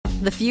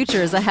The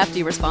future is a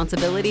hefty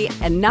responsibility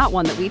and not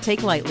one that we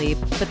take lightly.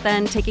 But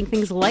then taking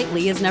things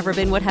lightly has never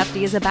been what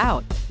Hefty is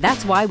about.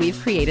 That's why we've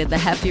created the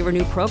Hefty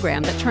Renew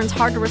program that turns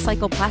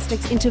hard-to-recycle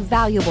plastics into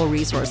valuable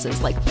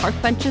resources like park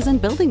benches and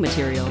building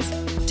materials.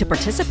 To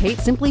participate,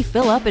 simply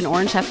fill up an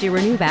orange Hefty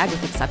Renew bag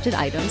with accepted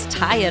items,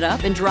 tie it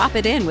up, and drop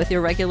it in with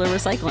your regular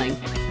recycling.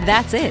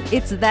 That's it.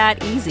 It's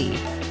that easy.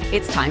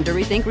 It's time to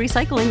rethink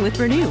recycling with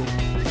Renew.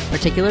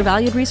 Particular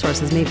valued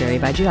resources may vary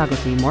by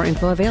geography. More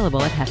info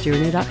available at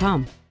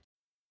heftyrenew.com.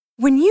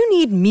 When you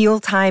need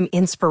mealtime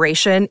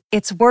inspiration,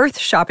 it's worth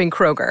shopping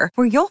Kroger,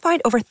 where you'll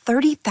find over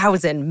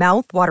 30,000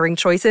 mouth-watering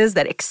choices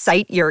that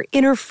excite your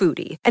inner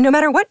foodie. And no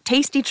matter what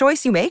tasty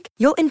choice you make,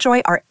 you'll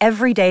enjoy our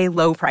everyday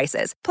low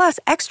prices, plus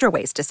extra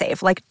ways to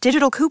save, like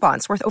digital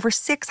coupons worth over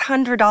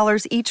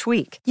 $600 each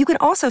week. You can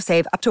also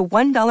save up to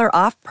 $1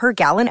 off per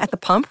gallon at the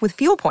pump with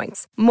fuel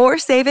points. More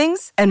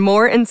savings and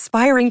more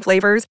inspiring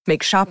flavors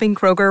make shopping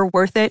Kroger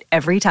worth it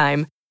every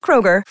time.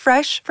 Kroger,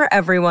 fresh for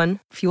everyone.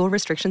 Fuel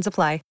restrictions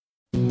apply.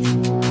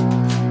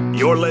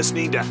 You're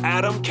listening to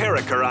Adam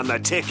Carriker on The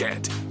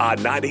Ticket on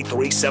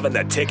 93.7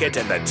 The Ticket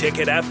and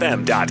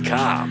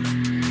theticketfm.com.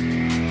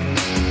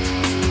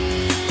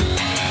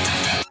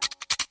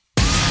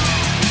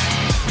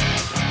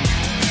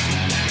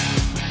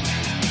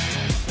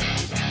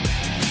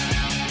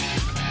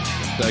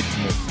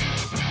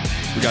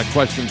 Segment. We got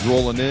questions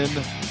rolling in.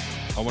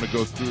 I want to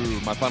go through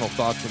my final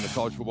thoughts on the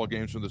college football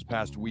games from this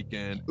past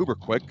weekend uber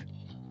quick,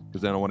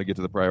 because then I want to get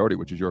to the priority,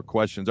 which is your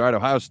questions. All right,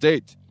 Ohio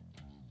State.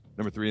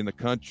 Number 3 in the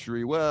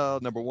country. Well,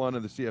 number 1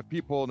 in the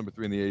CFP poll, number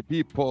 3 in the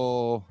AP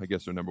poll. I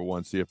guess their number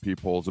 1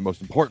 CFP poll is the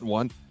most important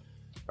one.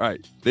 All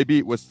right, they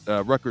beat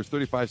Rutgers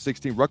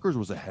 35-16. Rutgers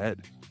was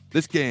ahead.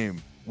 This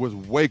game was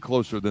way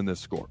closer than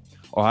this score.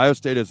 Ohio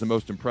State has the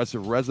most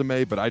impressive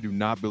resume, but I do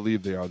not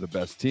believe they are the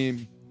best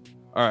team.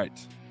 All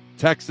right,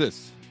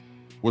 Texas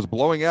was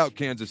blowing out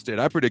Kansas State.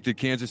 I predicted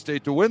Kansas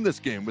State to win this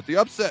game with the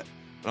upset.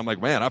 And I'm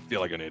like, man, I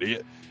feel like an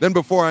idiot. Then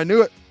before I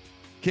knew it,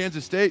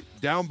 Kansas State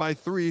down by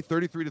 3,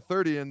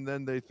 33-30, and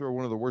then they throw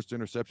one of the worst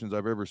interceptions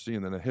I've ever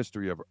seen in the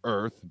history of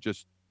Earth.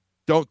 Just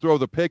don't throw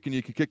the pick, and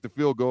you can kick the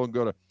field goal and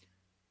go to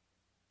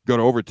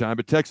overtime.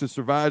 But Texas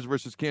survives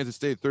versus Kansas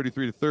State,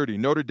 33-30.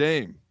 Notre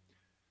Dame,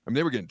 I mean,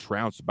 they were getting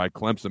trounced by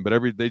Clemson,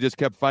 but they just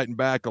kept fighting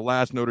back.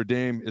 Alas, Notre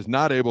Dame is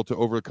not able to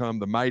overcome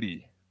the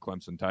mighty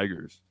Clemson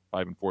Tigers,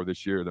 5-4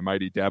 this year. The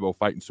mighty Dabo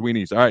fighting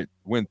Sweeneys. All right,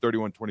 win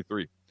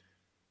 31-23.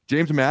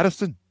 James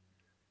Madison.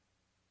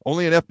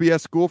 Only an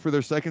FBS school for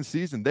their second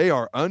season. They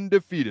are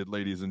undefeated,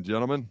 ladies and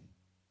gentlemen.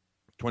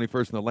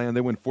 21st in the land. They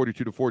win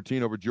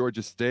 42-14 over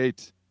Georgia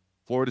State.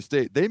 Florida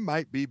State, they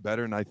might be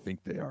better than I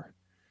think they are.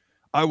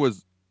 I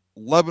was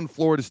loving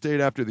Florida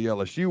State after the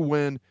LSU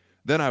win.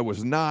 Then I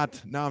was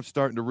not. Now I'm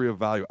starting to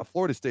reevaluate.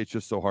 Florida State's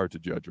just so hard to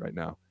judge right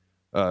now.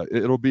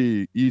 It'll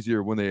be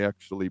easier when they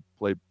actually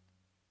play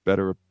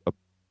better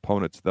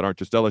opponents that aren't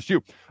just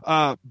LSU.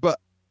 But,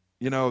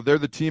 they're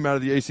the team out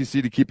of the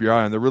ACC to keep your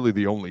eye on. They're really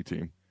the only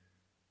team.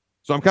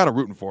 So I'm kind of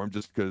rooting for them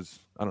just because,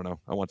 I don't know,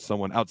 I want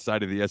someone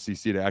outside of the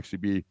SEC to actually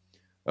be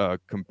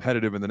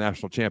competitive in the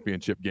national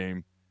championship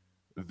game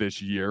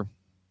this year.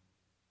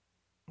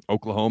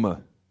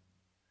 Oklahoma.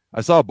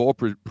 I saw a bowl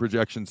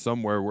projection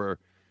somewhere where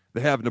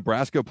they have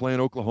Nebraska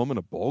playing Oklahoma in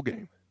a bowl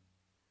game.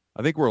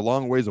 I think we're a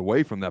long ways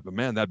away from that, but,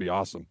 man, that'd be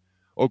awesome.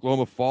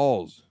 Oklahoma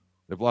Falls.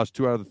 They've lost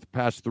 2 out of the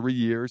past 3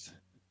 years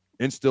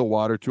in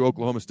Stillwater to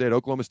Oklahoma State.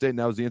 Oklahoma State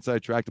now is the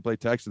inside track to play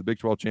Texas in the Big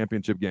 12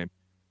 championship game.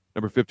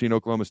 Number 15,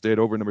 Oklahoma State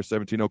over number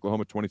 17,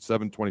 Oklahoma,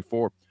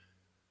 27-24.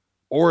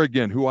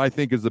 Oregon, who I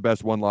think is the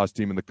best one-loss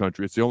team in the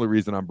country. It's the only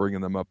reason I'm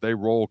bringing them up. They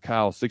roll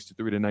Cal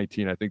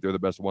 63-19. I think they're the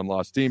best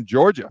one-loss team.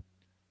 Georgia,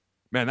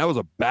 man, that was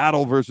a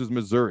battle versus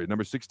Missouri.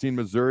 Number 16,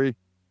 Missouri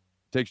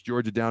takes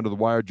Georgia down to the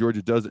wire.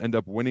 Georgia does end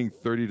up winning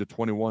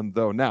 30-21,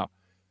 though. Now,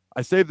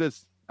 I saved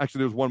this. Actually,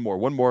 there's one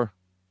more,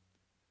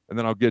 and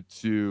then I'll get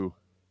to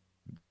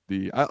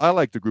I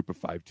like the group of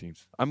 5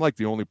 teams. I'm like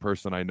the only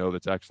person I know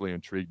that's actually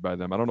intrigued by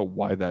them. I don't know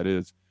why that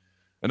is.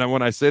 And then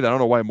when I say that, I don't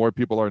know why more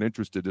people aren't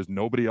interested. Does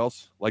nobody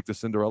else like the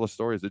Cinderella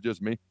story? Is it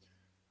just me?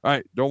 All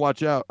right, don't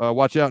watch out.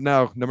 Watch out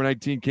now. Number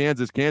 19,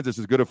 Kansas. Kansas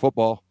is good at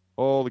football.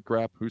 Holy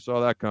crap. Who saw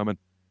that coming?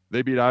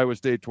 They beat Iowa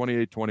State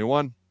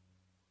 28-21.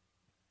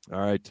 All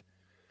right.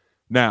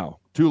 Now,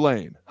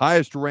 Tulane,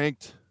 highest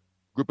ranked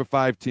group of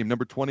 5 team,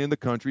 number 20 in the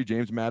country.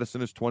 James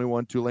Madison is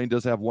 21. Tulane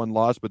does have 1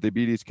 loss, but they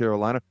beat East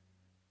Carolina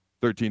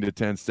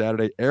 13-10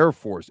 Saturday. Air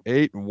Force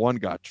 8-1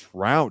 got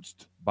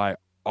trounced by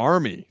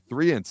Army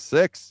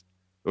 3-6.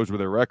 Those were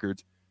their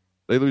records.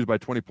 They lose by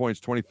 20 points,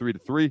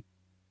 23-3.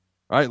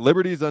 All right,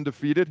 Liberty's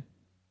undefeated.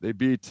 They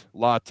beat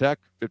La Tech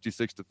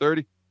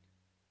 56-30.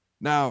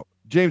 Now,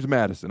 James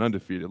Madison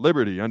undefeated.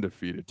 Liberty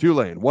undefeated.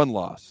 Tulane 1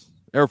 loss.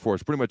 Air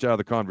Force pretty much out of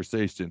the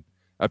conversation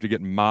after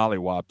getting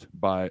mollywopped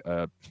by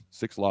a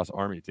 6-loss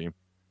Army team.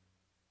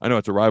 I know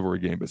it's a rivalry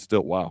game, but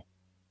still, wow.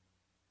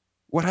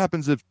 What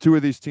happens if 2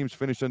 of these teams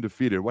finish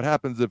undefeated? What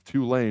happens if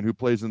Tulane, who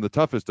plays in the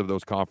toughest of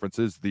those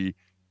conferences, the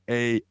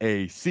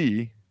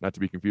AAC, not to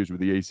be confused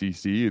with the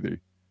ACC or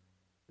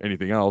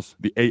anything else,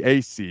 the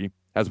AAC,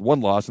 has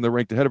one loss, and they're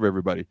ranked ahead of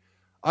everybody.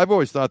 I've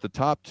always thought the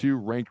top 2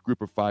 ranked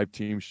group of 5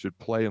 teams should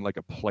play in like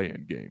a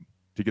play-in game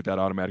to get that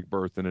automatic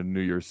berth in a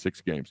New Year's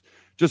 6 games.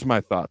 Just my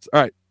thoughts. All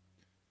right.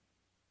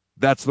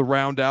 That's the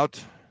round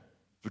out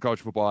for college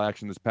football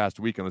action this past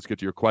weekend. Let's get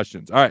to your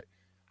questions. All right.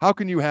 How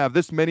can you have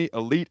this many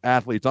elite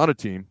athletes on a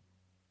team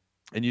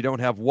and you don't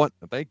have one?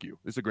 Thank you.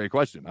 This is a great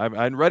question. I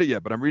hadn't read it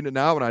yet, but I'm reading it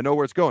now and I know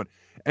where it's going.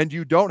 And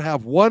you don't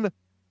have one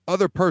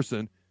other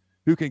person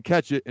who can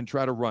catch it and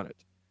try to run it.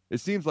 It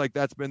seems like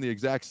that's been the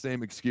exact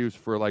same excuse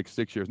for like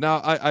 6 years.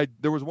 Now,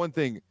 there was one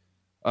thing.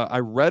 I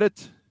read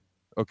it,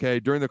 okay,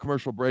 during the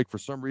commercial break. For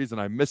some reason,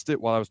 I missed it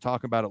while I was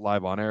talking about it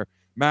live on air.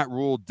 Matt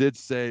Rule did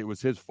say it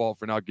was his fault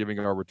for not giving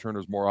our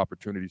returners more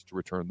opportunities to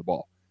return the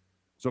ball.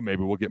 So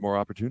maybe we'll get more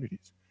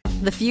opportunities.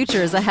 The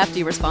future is a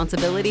hefty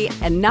responsibility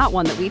and not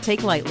one that we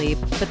take lightly,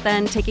 but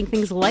then taking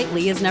things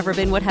lightly has never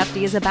been what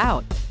Hefty is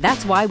about.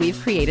 That's why we've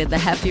created the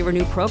Hefty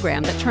Renew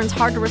program that turns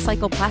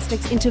hard-to-recycle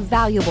plastics into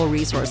valuable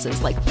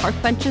resources like park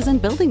benches and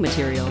building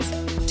materials.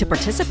 To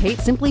participate,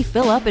 simply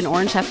fill up an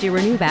orange Hefty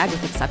Renew bag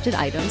with accepted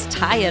items,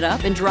 tie it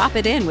up, and drop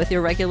it in with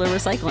your regular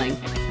recycling.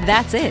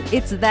 That's it.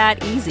 It's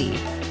that easy.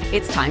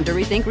 It's time to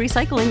rethink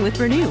recycling with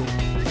Renew.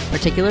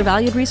 Particular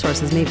valued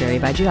resources may vary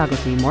by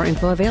geography. More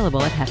info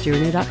available at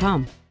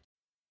heftyrenew.com.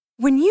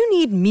 When you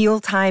need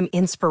mealtime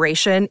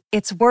inspiration,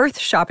 it's worth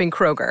shopping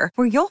Kroger,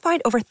 where you'll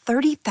find over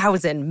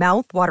 30,000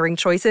 mouth-watering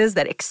choices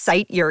that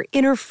excite your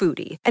inner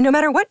foodie. And no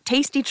matter what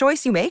tasty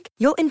choice you make,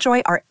 you'll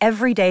enjoy our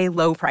everyday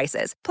low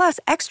prices, plus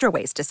extra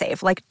ways to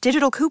save, like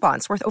digital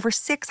coupons worth over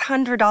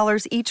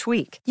 $600 each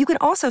week. You can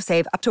also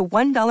save up to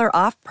 $1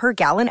 off per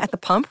gallon at the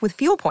pump with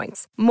fuel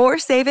points. More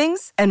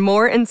savings and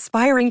more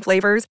inspiring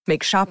flavors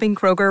make shopping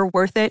Kroger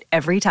worth it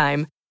every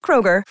time.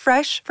 Kroger,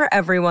 fresh for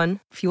everyone.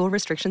 Fuel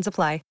restrictions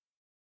apply.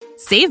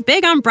 Save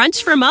big on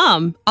brunch for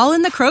mom, all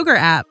in the Kroger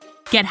app.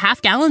 Get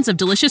half gallons of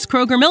delicious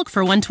Kroger milk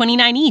for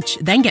 $1.29 each.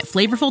 Then get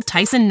flavorful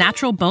Tyson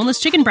natural boneless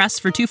chicken breasts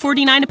for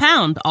 $2.49 a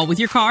pound, all with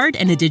your card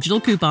and a digital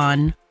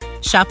coupon.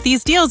 Shop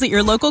these deals at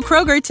your local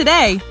Kroger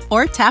today,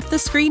 or tap the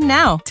screen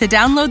now to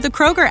download the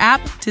Kroger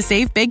app to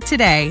save big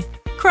today.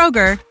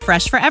 Kroger,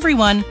 fresh for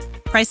everyone.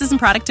 Prices and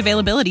product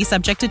availability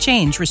subject to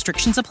change.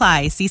 Restrictions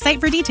apply. See site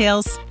for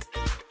details.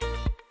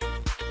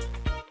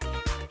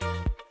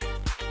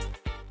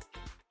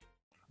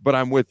 But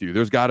I'm with you.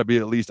 There's got to be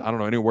at least, I don't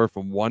know, anywhere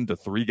from 1 to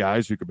 3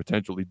 guys who could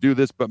potentially do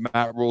this. But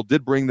Matt Rule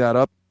did bring that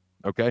up.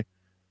 Okay.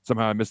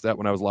 Somehow I missed that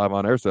when I was live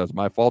on air, so that's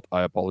my fault.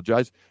 I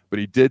apologize. But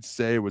he did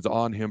say it was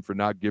on him for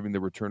not giving the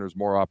returners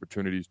more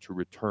opportunities to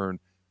return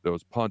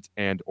those punts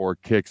and or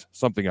kicks,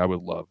 something I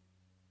would love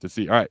to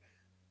see. All right.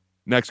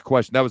 Next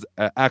question. That was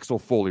Axel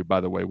Foley,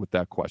 by the way, with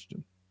that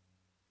question.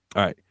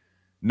 All right.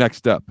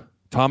 Next up.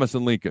 Thomas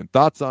and Lincoln.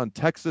 Thoughts on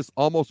Texas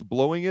almost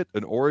blowing it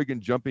and Oregon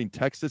jumping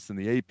Texas in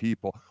the AP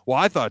poll? Well,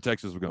 I thought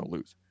Texas was going to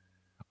lose.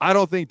 I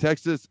don't think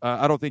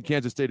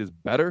Kansas State is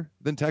better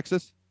than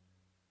Texas.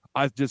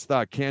 I just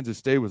thought Kansas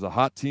State was a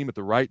hot team at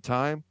the right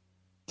time.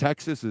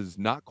 Texas is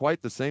not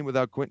quite the same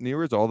without Quentin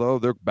Ewers, although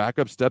their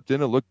backup stepped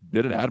in and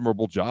did an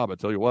admirable job, I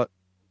tell you what.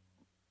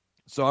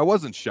 So I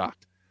wasn't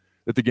shocked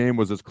that the game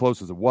was as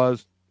close as it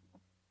was.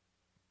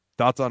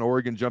 Thoughts on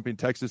Oregon jumping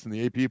Texas in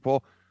the AP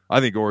poll? I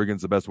think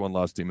Oregon's the best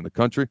one-loss team in the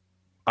country.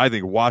 I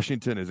think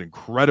Washington is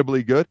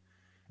incredibly good,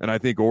 and I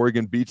think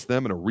Oregon beats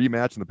them in a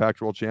rematch in the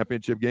Pac-12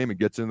 championship game and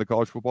gets in the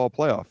college football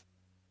playoff.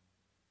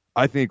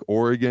 I think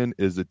Oregon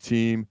is a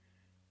team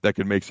that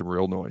can make some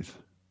real noise.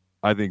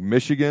 I think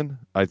Michigan,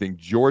 I think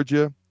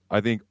Georgia,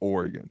 I think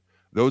Oregon.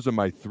 Those are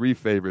my 3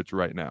 favorites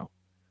right now.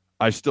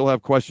 I still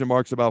have question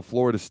marks about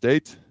Florida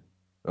State,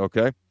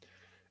 okay?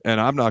 And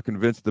I'm not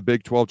convinced the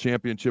Big 12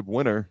 championship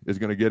winner is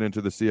going to get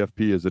into the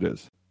CFP as it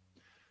is.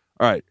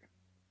 All right,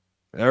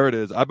 there it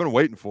is. I've been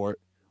waiting for it.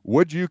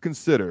 Would you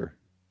consider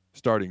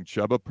starting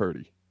Chubba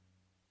Purdy,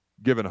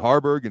 given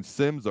Harburg and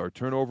Sims are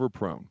turnover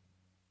prone?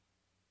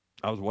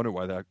 I was wondering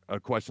why a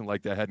question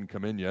like that hadn't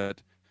come in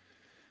yet.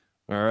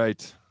 All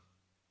right,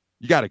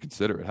 you got to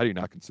consider it. How do you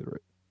not consider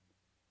it?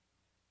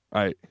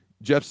 All right,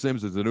 Jeff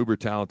Sims is an uber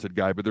talented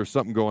guy, but there's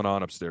something going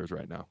on upstairs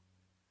right now.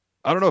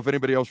 I don't know if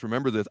anybody else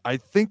remembers this. I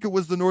think it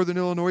was the Northern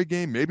Illinois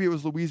game. Maybe it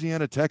was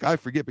Louisiana Tech. I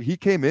forget, but he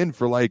came in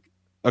for like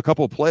a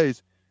couple of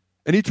plays.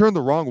 And he turned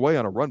the wrong way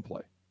on a run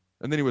play.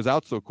 And then he was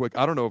out so quick.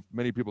 I don't know if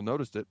many people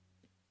noticed it.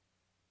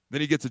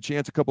 Then he gets a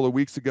chance a couple of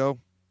weeks ago,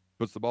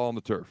 puts the ball on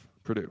the turf,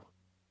 Purdue.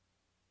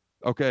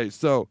 Okay,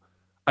 so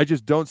I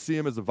just don't see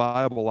him as a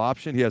viable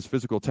option. He has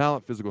physical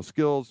talent, physical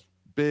skills,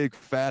 big,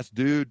 fast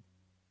dude,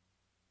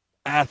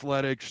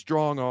 athletic,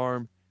 strong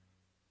arm.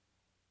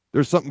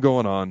 There's something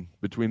going on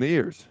between the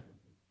ears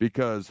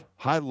because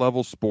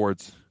high-level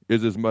sports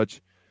is as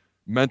much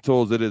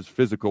mental as it is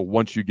physical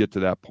once you get to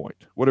that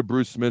point. What did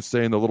Bruce Smith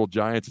say in The Little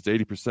Giants? It's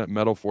 80%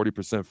 mental,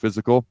 40%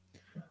 physical.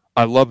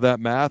 I love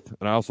that math,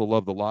 and I also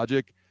love the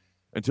logic.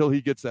 Until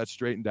he gets that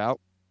straightened out,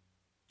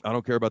 I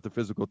don't care about the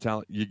physical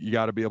talent. You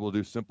got to be able to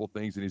do simple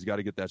things, and he's got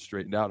to get that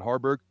straightened out.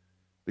 Harburg,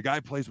 the guy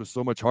plays with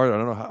so much heart.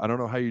 I don't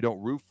know how you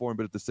don't root for him,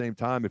 but at the same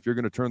time, if you're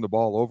going to turn the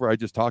ball over, I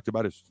just talked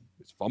about his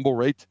fumble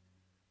rate.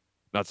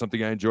 Not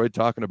something I enjoyed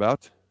talking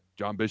about.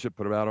 John Bishop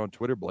put it out on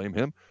Twitter. Blame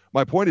him.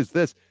 My point is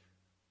this.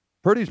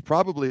 Purdy's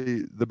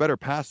probably the better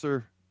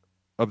passer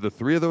of the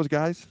three of those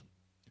guys.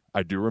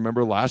 I do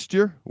remember last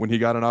year when he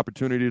got an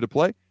opportunity to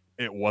play.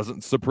 It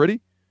wasn't so pretty.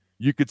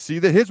 You could see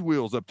that his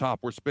wheels up top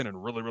were spinning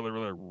really, really,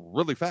 really,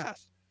 really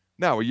fast.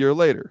 Now, a year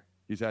later,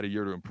 he's had a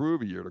year to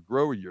improve, a year to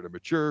grow, a year to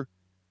mature,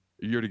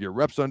 a year to get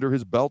reps under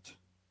his belt.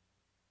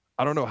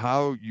 I don't know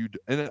how you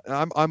 – and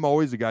I'm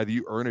always a guy that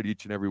you earn it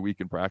each and every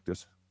week in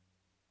practice.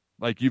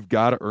 Like, you've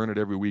got to earn it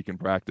every week in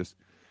practice.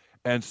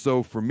 And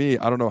so, for me,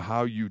 I don't know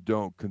how you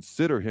don't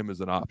consider him as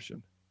an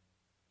option.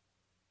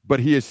 But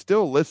he is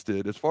still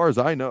listed, as far as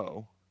I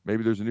know –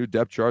 maybe there's a new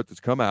depth chart that's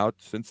come out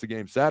since the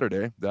game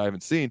Saturday that I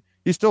haven't seen.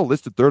 He's still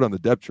listed third on the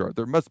depth chart.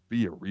 There must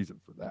be a reason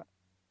for that.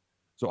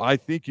 So I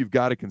think you've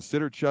got to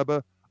consider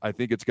Chuba. I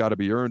think it's got to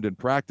be earned in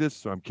practice.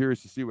 So I'm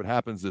curious to see what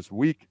happens this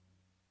week.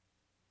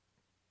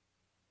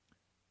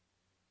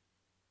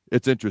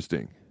 It's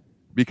interesting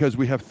because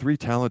we have three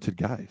talented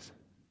guys.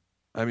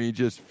 I mean,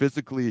 just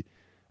physically.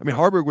 I mean,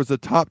 Haarberg was a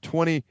top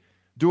 20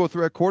 dual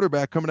threat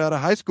quarterback coming out of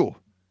high school.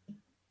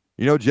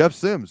 You know, Jeff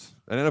Sims,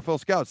 an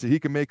NFL scout, said he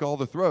can make all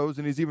the throws,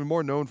 and he's even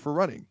more known for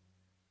running.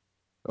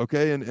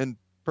 Okay, and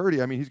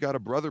Purdy, I mean, he's got a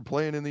brother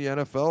playing in the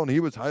NFL, and he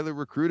was highly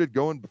recruited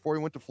going before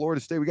he went to Florida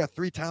State. We got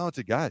three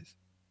talented guys.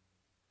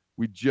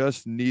 We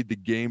just need the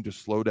game to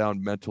slow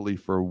down mentally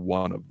for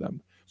one of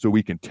them so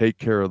we can take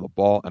care of the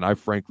ball, and I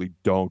frankly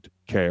don't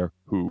care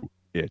who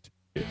it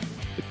is.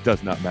 It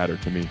does not matter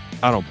to me.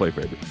 I don't play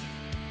favorites.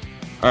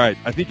 All right,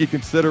 I think you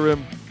consider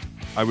him.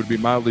 I would be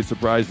mildly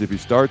surprised if he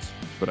starts,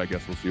 but I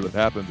guess we'll see what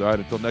happens. All right,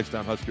 until next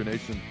time, Husker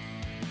Nation,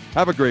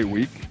 have a great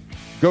week.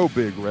 Go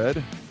Big Red,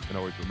 and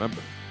always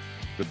remember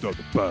to throw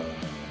the ball.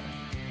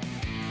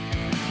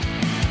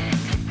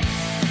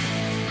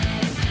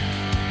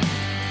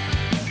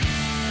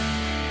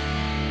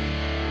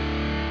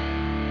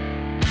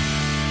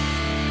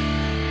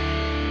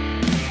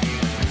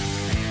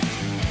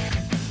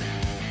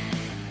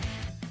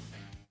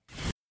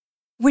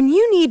 When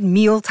you need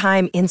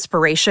mealtime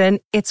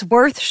inspiration, it's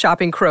worth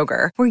shopping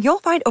Kroger, where you'll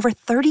find over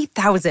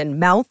 30,000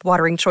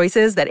 mouth-watering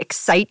choices that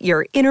excite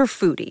your inner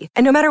foodie.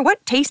 And no matter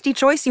what tasty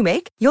choice you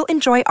make, you'll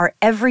enjoy our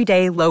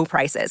everyday low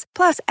prices,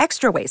 plus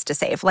extra ways to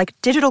save, like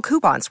digital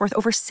coupons worth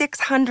over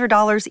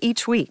 $600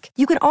 each week.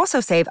 You can also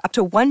save up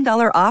to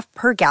 $1 off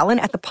per gallon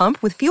at the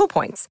pump with fuel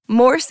points.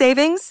 More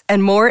savings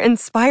and more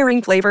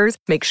inspiring flavors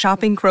make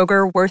shopping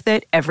Kroger worth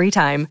it every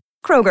time.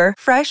 Kroger,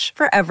 fresh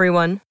for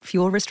everyone.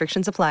 Fuel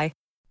restrictions apply.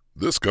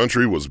 This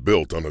country was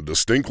built on a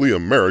distinctly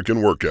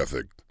American work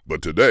ethic,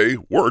 but today,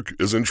 work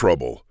is in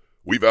trouble.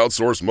 We've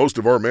outsourced most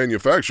of our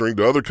manufacturing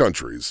to other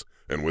countries,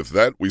 and with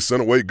that, we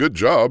sent away good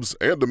jobs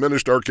and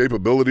diminished our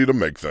capability to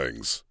make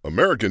things.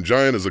 American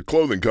Giant is a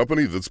clothing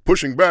company that's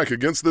pushing back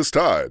against this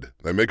tide.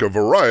 They make a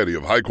variety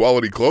of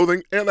high-quality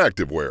clothing and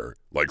activewear,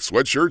 like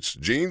sweatshirts,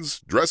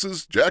 jeans,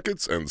 dresses,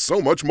 jackets, and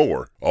so much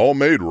more. All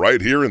made right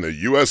here in the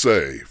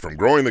USA, from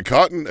growing the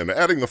cotton and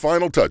adding the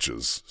final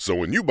touches. So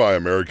when you buy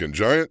American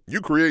Giant, you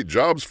create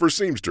jobs for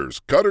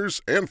seamsters,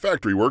 cutters, and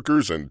factory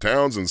workers in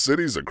towns and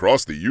cities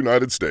across the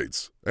United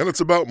States. And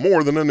it's about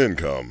more than an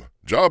income.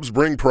 Jobs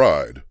bring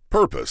pride,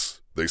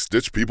 purpose. They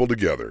stitch people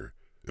together.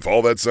 If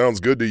all that sounds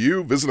good to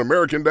you, visit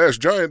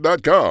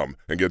American-Giant.com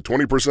and get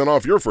 20%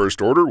 off your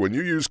first order when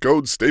you use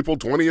code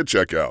STAPLE20 at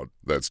checkout.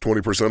 That's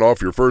 20%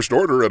 off your first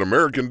order at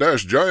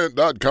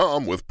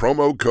American-Giant.com with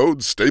promo code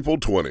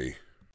STAPLE20.